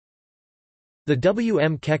The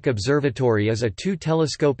W.M. Keck Observatory is a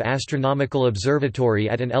two-telescope astronomical observatory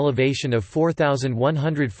at an elevation of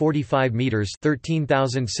 4,145 meters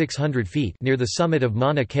 (13,600 feet) near the summit of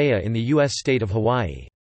Mauna Kea in the U.S. state of Hawaii.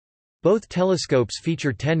 Both telescopes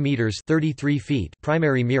feature 10 meters (33 feet)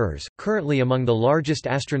 primary mirrors, currently among the largest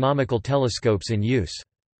astronomical telescopes in use.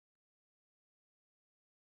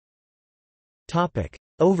 Topic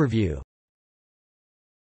Overview.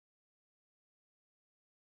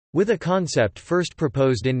 With a concept first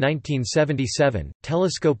proposed in 1977,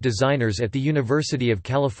 telescope designers at the University of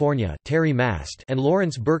California, Terry Mast, and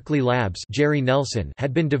Lawrence Berkeley Labs, Jerry Nelson,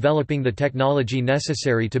 had been developing the technology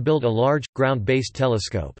necessary to build a large, ground-based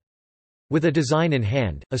telescope. With a design in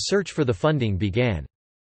hand, a search for the funding began.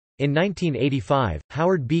 In 1985,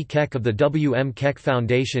 Howard B. Keck of the W. M. Keck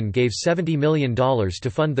Foundation gave $70 million to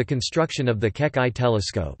fund the construction of the Keck Eye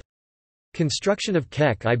telescope. Construction of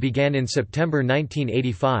Keck Eye began in September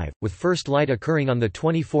 1985, with first light occurring on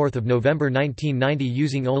 24 November 1990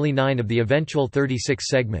 using only 9 of the eventual 36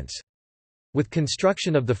 segments. With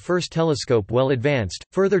construction of the first telescope well advanced,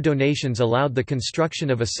 further donations allowed the construction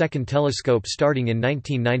of a second telescope starting in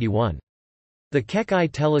 1991. The Keck Eye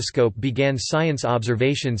telescope began science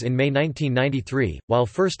observations in May 1993, while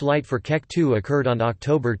first light for Keck 2 occurred on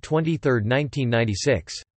October 23,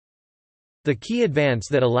 1996. The key advance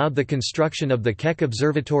that allowed the construction of the Keck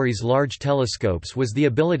Observatory's large telescopes was the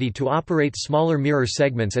ability to operate smaller mirror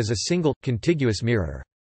segments as a single, contiguous mirror.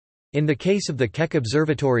 In the case of the Keck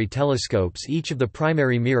Observatory telescopes, each of the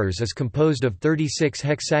primary mirrors is composed of 36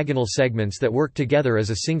 hexagonal segments that work together as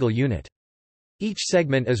a single unit. Each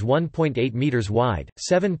segment is 1.8 meters wide,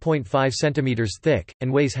 7.5 centimeters thick,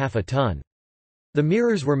 and weighs half a ton. The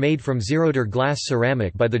mirrors were made from Zeroder glass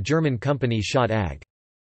ceramic by the German company Schott AG.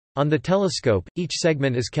 On the telescope, each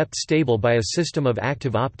segment is kept stable by a system of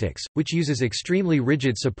active optics, which uses extremely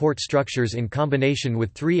rigid support structures in combination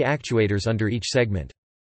with 3 actuators under each segment.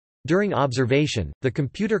 During observation, the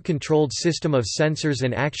computer-controlled system of sensors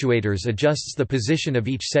and actuators adjusts the position of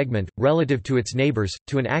each segment, relative to its neighbors,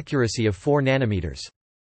 to an accuracy of 4 nanometers.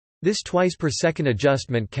 This twice-per-second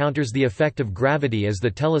adjustment counters the effect of gravity as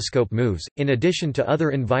the telescope moves, in addition to other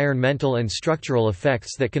environmental and structural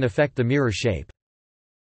effects that can affect the mirror shape.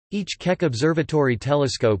 Each Keck Observatory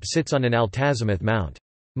telescope sits on an altazimuth mount.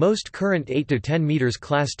 Most current 8 to 10 meters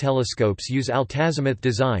class telescopes use altazimuth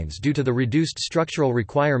designs due to the reduced structural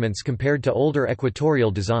requirements compared to older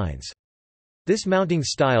equatorial designs. This mounting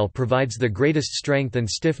style provides the greatest strength and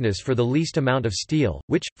stiffness for the least amount of steel,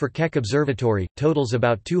 which, for Keck Observatory, totals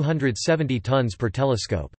about 270 tons per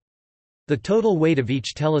telescope. The total weight of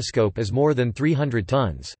each telescope is more than 300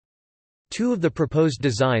 tons. 2 of the proposed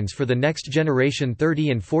designs for the next-generation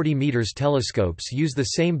 30 and 40 meters telescopes use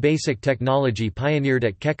the same basic technology pioneered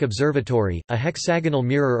at Keck Observatory, a hexagonal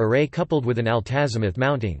mirror array coupled with an altazimuth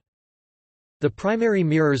mounting. The primary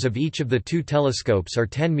mirrors of each of the 2 telescopes are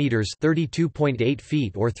 10 meters (32.8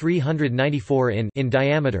 feet or 394 in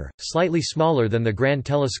diameter, slightly smaller than the Gran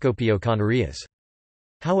Telescopio Canarias.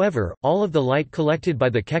 However, all of the light collected by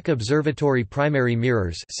the Keck Observatory primary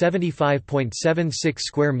mirrors, 75.76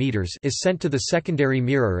 square meters, is sent to the secondary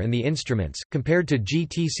mirror and the instruments, compared to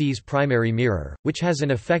GTC's primary mirror, which has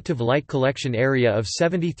an effective light collection area of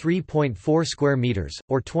 73.4 square meters,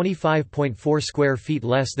 or 25.4 square feet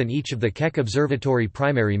less than each of the Keck Observatory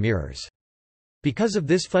primary mirrors. Because of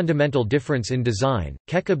this fundamental difference in design,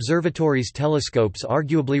 Keck Observatory's telescopes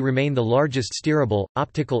arguably remain the largest steerable,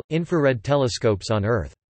 optical, infrared telescopes on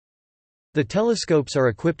Earth. The telescopes are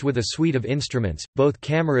equipped with a suite of instruments, both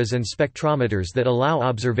cameras and spectrometers that allow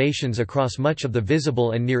observations across much of the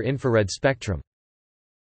visible and near-infrared spectrum.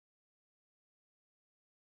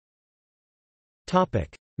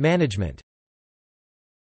 Management.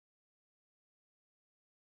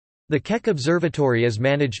 The Keck Observatory is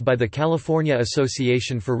managed by the California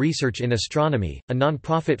Association for Research in Astronomy, a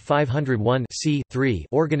nonprofit 501(c)(3)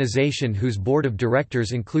 organization whose board of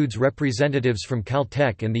directors includes representatives from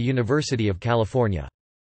Caltech and the University of California.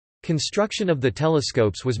 Construction of the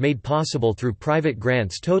telescopes was made possible through private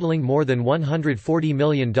grants totaling more than $140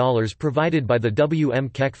 million provided by the W. M.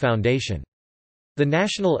 Keck Foundation. The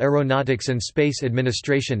National Aeronautics and Space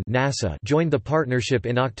Administration (NASA) joined the partnership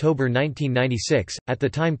in October 1996, at the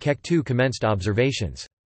time Keck 2 commenced observations.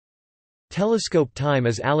 Telescope time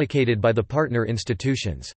is allocated by the partner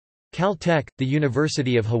institutions. Caltech, the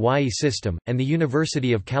University of Hawaii System, and the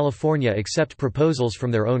University of California accept proposals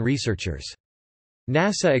from their own researchers.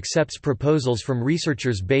 NASA accepts proposals from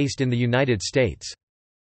researchers based in the United States.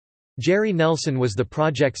 Jerry Nelson was the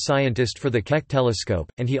project scientist for the Keck telescope,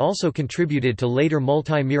 and he also contributed to later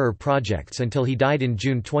multi-mirror projects until he died in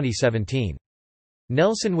June 2017.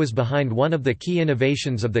 Nelson was behind one of the key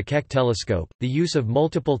innovations of the Keck telescope, the use of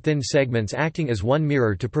multiple thin segments acting as one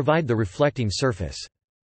mirror to provide the reflecting surface.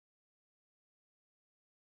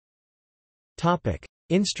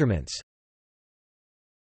 Instruments.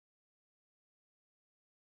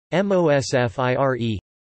 MOSFIRE.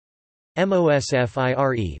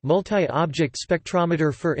 MOSFIRE, Multi-Object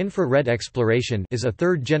Spectrometer for Infrared Exploration, is a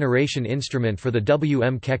third-generation instrument for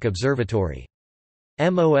the Keck Observatory.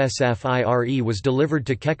 MOSFIRE was delivered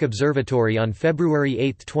to Keck Observatory on February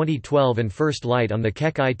 8, 2012 and first light on the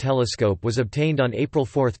Keck Eye telescope was obtained on April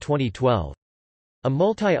 4, 2012. A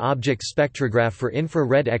multi-object spectrograph for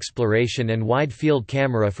infrared exploration and wide-field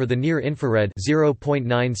camera for the near-infrared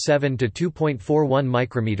 (0.97 to 2.41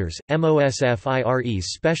 micrometers).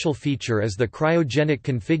 MOSFIRE's special feature is the cryogenic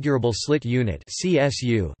configurable slit unit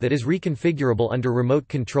 (CSU) that is reconfigurable under remote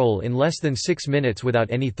control in less than 6 minutes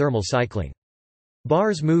without any thermal cycling.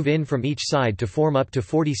 Bars move in from each side to form up to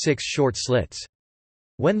 46 short slits.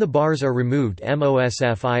 When the bars are removed,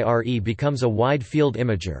 MOSFIRE becomes a wide-field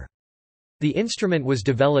imager. The instrument was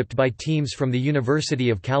developed by teams from the University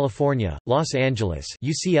of California, Los Angeles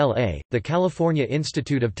 (UCLA), the California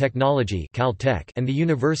Institute of Technology (Caltech), and the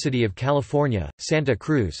University of California, Santa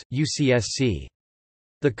Cruz, UCSC.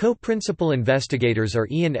 The co-principal investigators are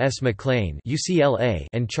Ian S. McLean (UCLA)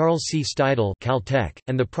 and Charles C. Steidel (Caltech),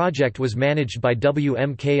 and the project was managed by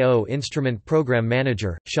WMKO Instrument Program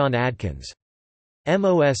Manager Sean Adkins.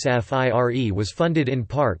 MOSFIRE was funded in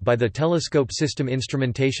part by the Telescope System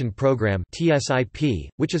Instrumentation Program (TSIP),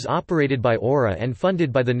 which is operated by AURA and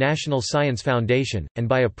funded by the National Science Foundation, and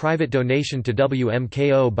by a private donation to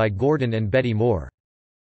WMKO by Gordon and Betty Moore.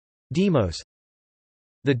 DEIMOS.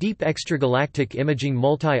 The Deep Extragalactic Imaging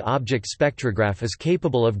Multi-Object Spectrograph is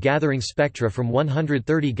capable of gathering spectra from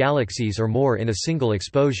 130 galaxies or more in a single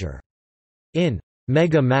exposure. In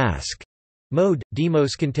mega-mask mode,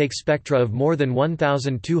 DEIMOS can take spectra of more than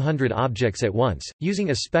 1,200 objects at once,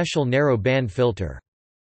 using a special narrow band filter.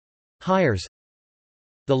 HIRES.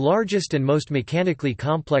 The largest and most mechanically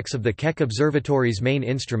complex of the Keck Observatory's main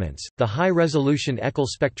instruments, the high-resolution Eckel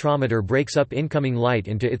spectrometer breaks up incoming light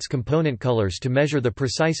into its component colors to measure the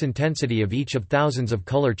precise intensity of each of thousands of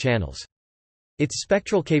color channels. Its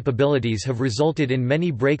spectral capabilities have resulted in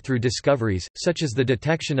many breakthrough discoveries, such as the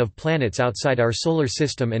detection of planets outside our solar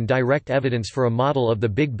system and direct evidence for a model of the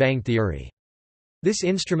Big Bang theory. This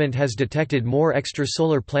instrument has detected more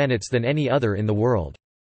extrasolar planets than any other in the world.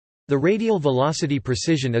 The radial velocity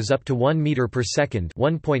precision is up to 1 meter per second,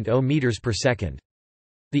 1.0 meters per second.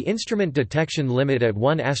 The instrument detection limit at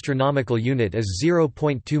 1 astronomical unit is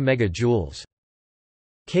 0.2 megajoules.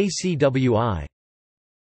 KCWI.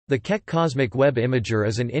 The Keck Cosmic Web Imager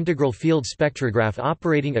is an integral field spectrograph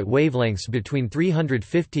operating at wavelengths between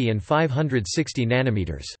 350 and 560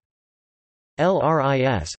 nanometers.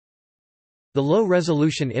 LRIS. The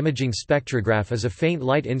Low-Resolution Imaging Spectrograph is a faint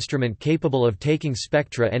light instrument capable of taking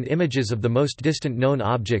spectra and images of the most distant known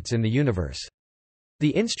objects in the universe. The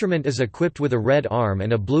instrument is equipped with a red arm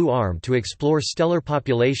and a blue arm to explore stellar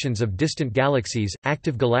populations of distant galaxies,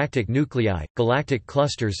 active galactic nuclei, galactic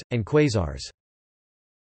clusters, and quasars.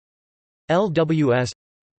 LWS.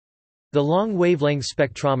 The long wavelength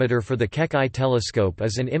spectrometer for the Keck Eye telescope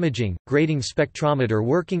is an imaging, grating spectrometer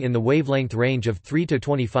working in the wavelength range of 3 to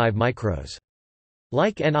 25 micros.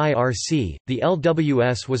 Like NIRC, the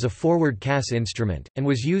LWS was a forward CAS instrument, and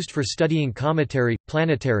was used for studying cometary,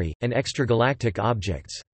 planetary, and extragalactic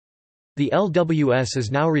objects. The LWS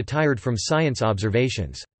is now retired from science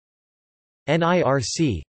observations.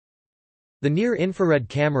 NIRC. The near-infrared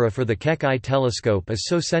camera for the Keck Eye telescope is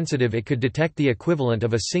so sensitive it could detect the equivalent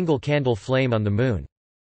of a single candle flame on the Moon.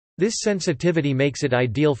 This sensitivity makes it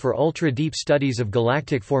ideal for ultra-deep studies of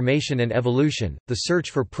galactic formation and evolution, the search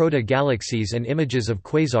for proto-galaxies and images of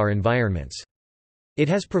quasar environments. It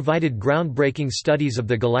has provided groundbreaking studies of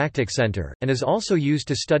the galactic center, and is also used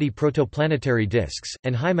to study protoplanetary disks,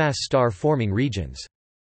 and high-mass star-forming regions.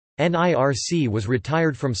 NIRC was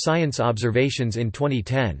retired from science observations in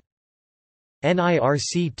 2010.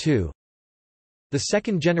 NIRC-2. The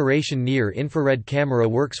second-generation near-infrared camera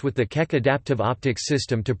works with the Keck Adaptive Optics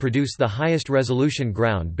System to produce the highest resolution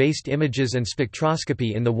ground-based images and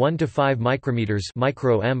spectroscopy in the 1 to 5 micrometers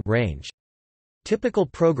range. Typical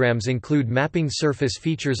programs include mapping surface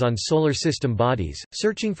features on solar system bodies,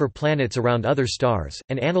 searching for planets around other stars,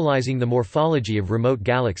 and analyzing the morphology of remote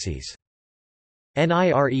galaxies.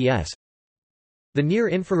 NIRES. The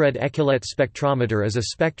near-infrared Eculet spectrometer is a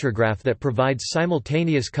spectrograph that provides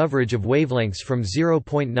simultaneous coverage of wavelengths from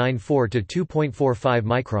 0.94 to 2.45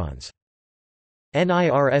 microns.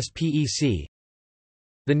 NIRSPEC.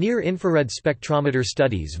 The near-infrared spectrometer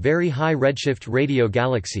studies very high redshift radio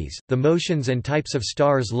galaxies, the motions and types of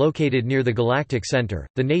stars located near the galactic center,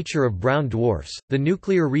 the nature of brown dwarfs, the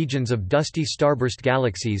nuclear regions of dusty starburst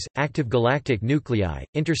galaxies, active galactic nuclei,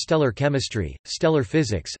 interstellar chemistry, stellar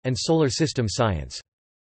physics, and solar system science.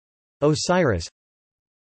 OSIRIS.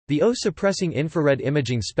 The O-suppressing infrared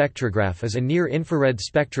imaging spectrograph is a near-infrared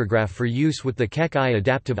spectrograph for use with the Keck Eye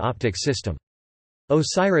adaptive optics system.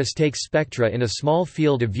 OSIRIS takes spectra in a small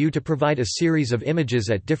field of view to provide a series of images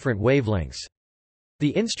at different wavelengths.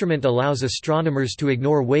 The instrument allows astronomers to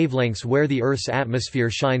ignore wavelengths where the Earth's atmosphere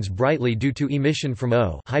shines brightly due to emission from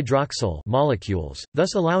O-hydroxyl molecules,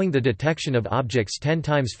 thus allowing the detection of objects 10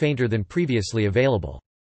 times fainter than previously available.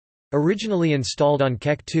 Originally installed on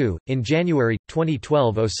Keck 2, in January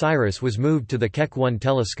 2012 OSIRIS was moved to the Keck 1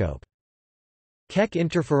 telescope. Keck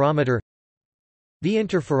interferometer. The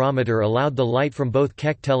interferometer allowed the light from both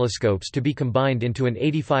Keck telescopes to be combined into an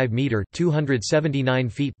 85-meter (279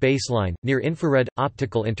 feet) baseline, near-infrared,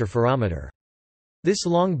 optical interferometer. This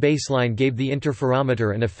long baseline gave the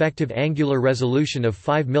interferometer an effective angular resolution of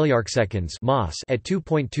 5 milliarcseconds at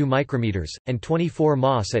 2.2 micrometers, and 24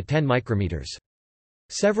 ms at 10 micrometers.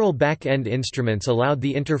 Several back-end instruments allowed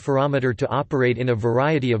the interferometer to operate in a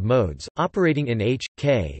variety of modes, operating in H,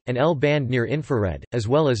 K, and L band near-infrared, as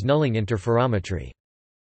well as nulling interferometry.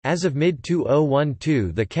 As of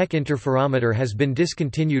mid-2012 the Keck interferometer has been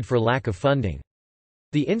discontinued for lack of funding.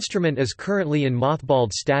 The instrument is currently in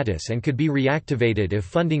mothballed status and could be reactivated if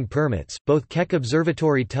funding permits. Both Keck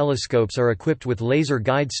Observatory telescopes are equipped with laser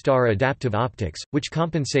guide star adaptive optics, which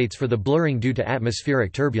compensates for the blurring due to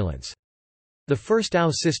atmospheric turbulence. The first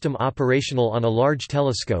OW system operational on a large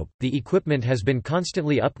telescope, the equipment has been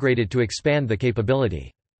constantly upgraded to expand the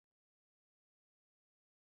capability.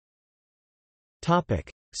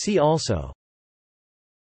 See also.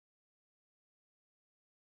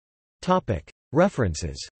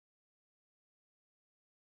 References.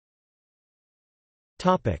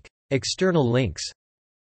 External links.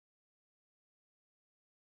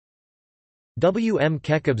 W. M.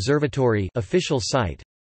 Keck Observatory official site.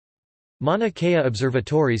 Mauna Kea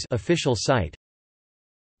Observatory's official site.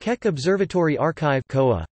 Keck Observatory Archive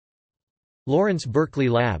 (KOA). Lawrence Berkeley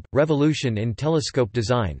Lab: Revolution in Telescope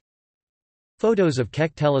Design. Photos of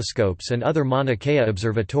Keck telescopes and other Mauna Kea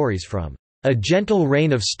observatories from A Gentle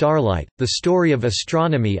Rain of Starlight: The Story of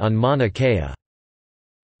Astronomy on Mauna Kea,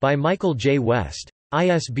 by Michael J. West.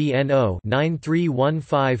 ISBN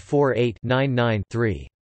 0-931548-99-3.